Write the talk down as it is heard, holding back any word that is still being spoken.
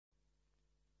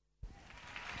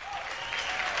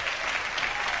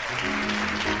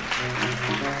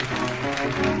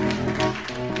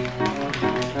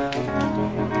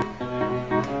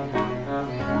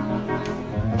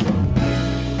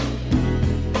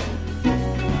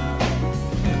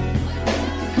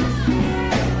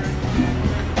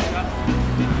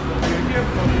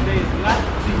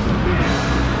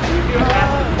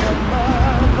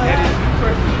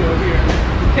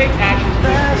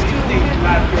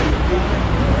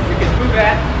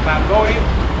voting.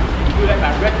 You can do that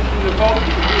by registering to vote.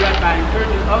 You can do that by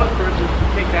encouraging other persons to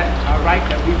take that right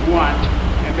that we've won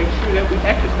and make sure that we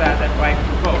exercise that right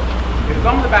to vote. It's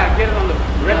only by getting on the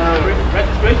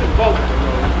registration vote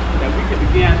that we can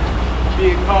begin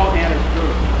being called in as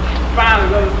jurors.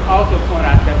 Finally, let us also point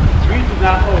out that we do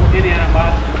not hold any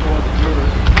animosity towards the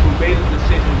jurors who made the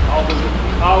decision, although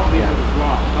all believe it was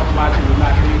wrong. Otherwise, we would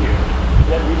not be here.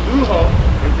 What we do hope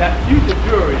is that future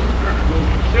juries will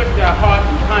search their hearts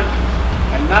and conscience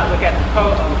and not look at the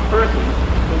color of the person,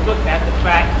 but look at the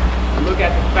facts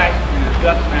in a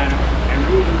just manner and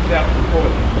rule themselves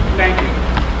accordingly. Thank you.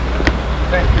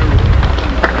 Thank you.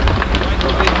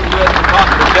 U.S.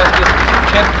 Department of Justice,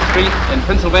 10th Street and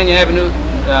Pennsylvania Avenue,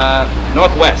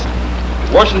 Northwest,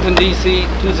 Washington, D.C.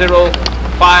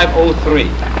 20503.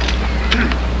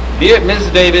 Dear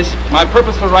Mrs. Davis, my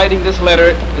purpose for writing this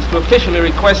letter is to officially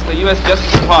request the U.S.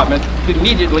 Justice Department to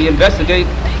immediately investigate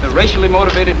the racially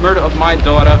motivated murder of my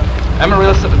daughter,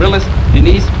 Amaryllis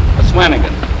Denise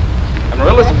Swannigan.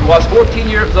 Amaryllis was 14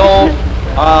 years old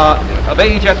of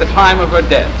age at the time of her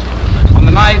death. On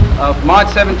the night of March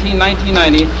 17,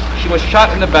 1990, she was shot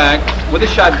in the back with a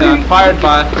shotgun fired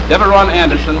by Devaron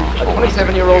Anderson, a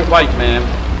 27-year-old white man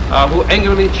who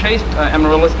angrily chased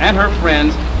Amaryllis and her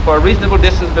friends for a reasonable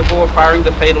distance before firing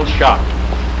the fatal shot.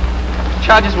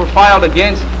 Charges were filed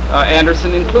against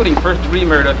Anderson, including first-degree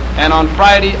murder, and on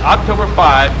Friday, October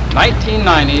 5,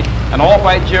 1990, an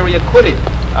all-white jury acquitted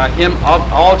him of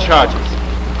all charges.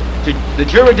 The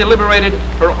jury deliberated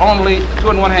for only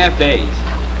 2.5 days.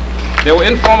 There were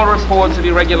informal reports of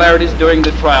irregularities during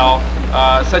the trial,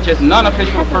 such as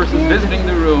non-official persons visiting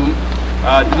the room,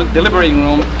 the deliberating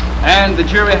room, and the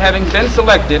jury having been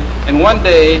selected in one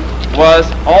day was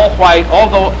all white,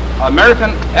 although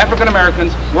African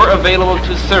Americans were available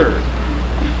to serve.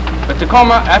 The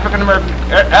Tacoma African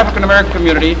American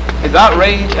community is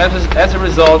outraged as a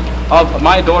result of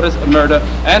my daughter's murder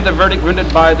and the verdict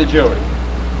rendered by the jury.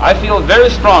 I feel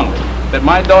very strongly that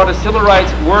my daughter's civil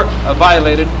rights were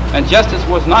violated and justice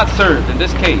was not served in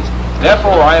this case.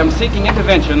 Therefore, I am seeking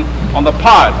intervention on the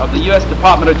part of the U.S.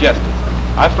 Department of Justice.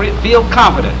 I feel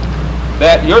confident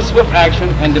that your swift action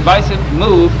and decisive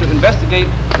move to investigate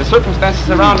the circumstances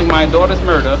surrounding my daughter's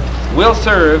murder will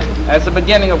serve as the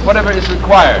beginning of whatever is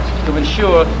required to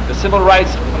ensure the civil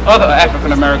rights of other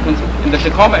African Americans in the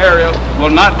Tacoma area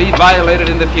will not be violated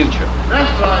in the future.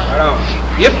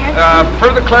 If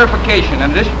further clarification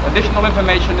and additional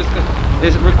information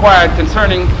is required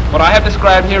concerning what I have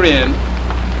described herein,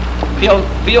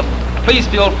 please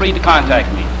feel free to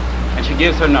contact me. And she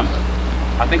gives her number.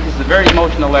 I think this is a very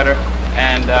emotional letter,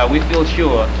 and we feel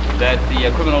sure that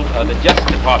the Justice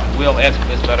Department will answer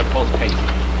this letter post-haste.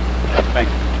 Thank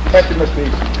you. Thank you, Mr.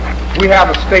 Easton. We have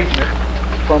a statement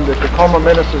from the Tacoma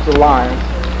Ministers Alliance,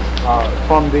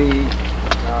 from the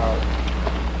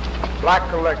Black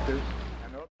Collectors.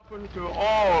 Open to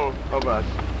all of us.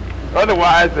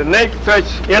 Otherwise, the next such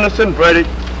innocent verdict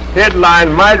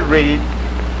headline might read,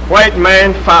 "White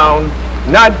man found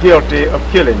not guilty of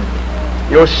killing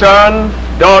your son,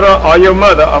 daughter, or your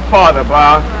mother or father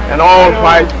by an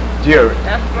all-white jury."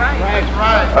 That's right. That's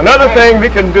right. Another thing we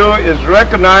can do is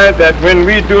recognize that when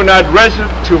we do not register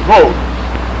to vote,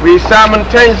 we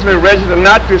simultaneously register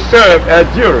not to serve as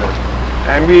jurors,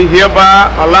 and we hereby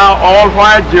allow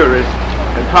all-white juries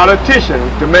and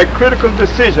politicians to make critical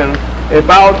decisions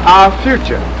about our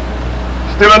future.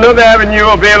 Still another avenue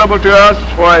available to us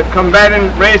for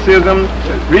combating racism,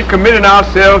 recommitting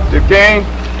ourselves to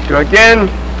again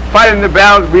fighting the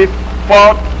battles we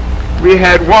thought we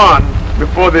had won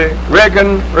before the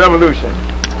Reagan Revolution.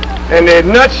 In a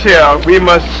nutshell, we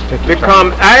must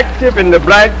become active in the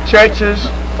black churches,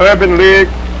 urban league,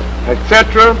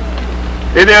 etc.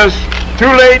 It is too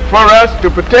late for us to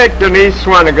protect Denise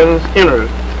Swannigan's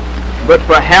interests, but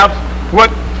perhaps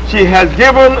what she has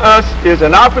given us is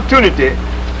an opportunity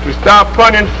to stop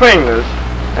pointing fingers,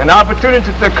 an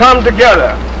opportunity to come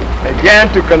together again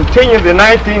to continue the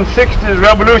 1960s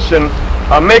revolution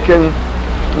of making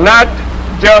not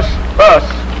just us,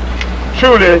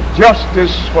 truly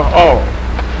justice for all.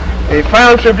 A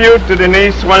final tribute to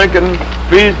Denise Swannigan.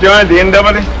 Please join the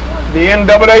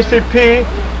NAACP,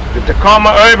 the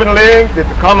Tacoma Urban League, the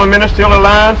Tacoma Ministerial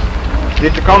Alliance, the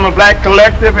Tacoma Black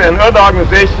Collective, and other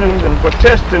organizations in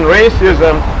protesting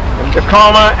racism in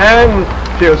Tacoma and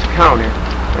Pierce County.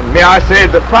 And may I say,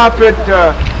 the prophet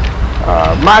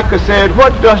Micah said,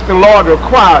 "What does the Lord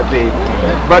require thee,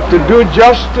 but to do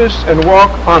justice and walk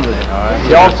humbly?"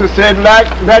 He also said,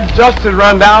 "Let justice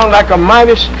run down like a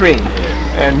mighty stream."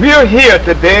 And we are here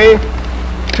today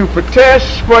to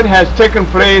protest what has taken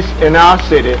place in our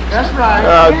city. That's right.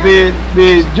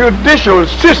 The judicial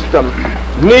system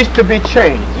needs to be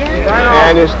changed.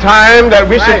 And it's time that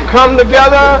we should come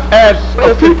together as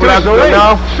a people, as we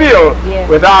now feel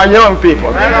with our young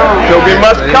people. So we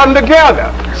must come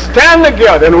together, stand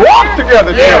together, and walk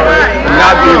together, and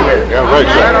not be there. Yeah, right,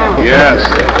 sir. Yes.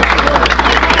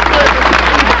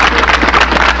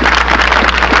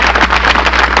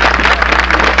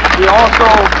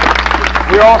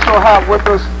 We also have with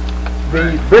us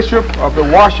the Bishop of the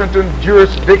Washington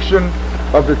jurisdiction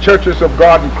of the Churches of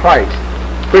God in Christ,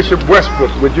 Bishop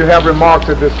Westbrook. Would you have remarks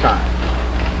at this time?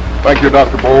 Thank you,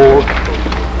 Dr. Bowles.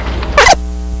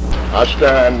 I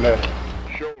stand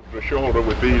shoulder to shoulder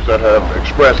with these that have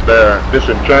expressed their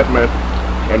disenchantment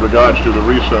in regards to the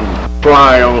recent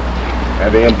trial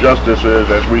and the injustices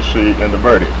as we see in the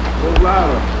verdict.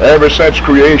 Ever since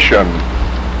creation,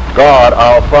 God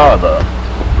our Father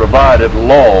provided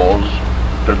laws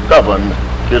to govern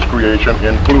his creation,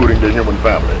 including the human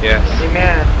family. Yes.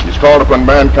 Amen. He's called upon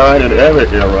mankind in every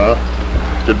era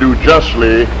to do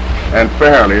justly and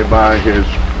fairly by his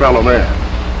fellow man.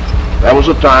 That was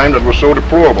a time that was so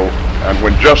deplorable and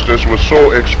when justice was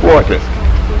so exploited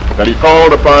that he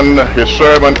called upon his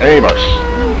servant Amos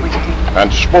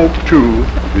and spoke to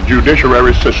the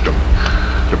judiciary system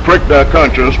to prick their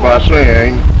conscience by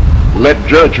saying, let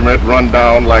judgment run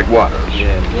down like waters,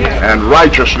 and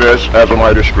righteousness as a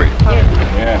mighty stream.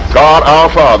 God our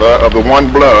Father of the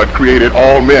one blood created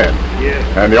all men,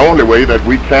 and the only way that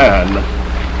we can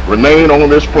remain on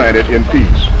this planet in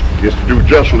peace is to do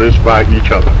justice by each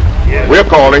other. We're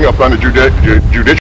calling upon the judicial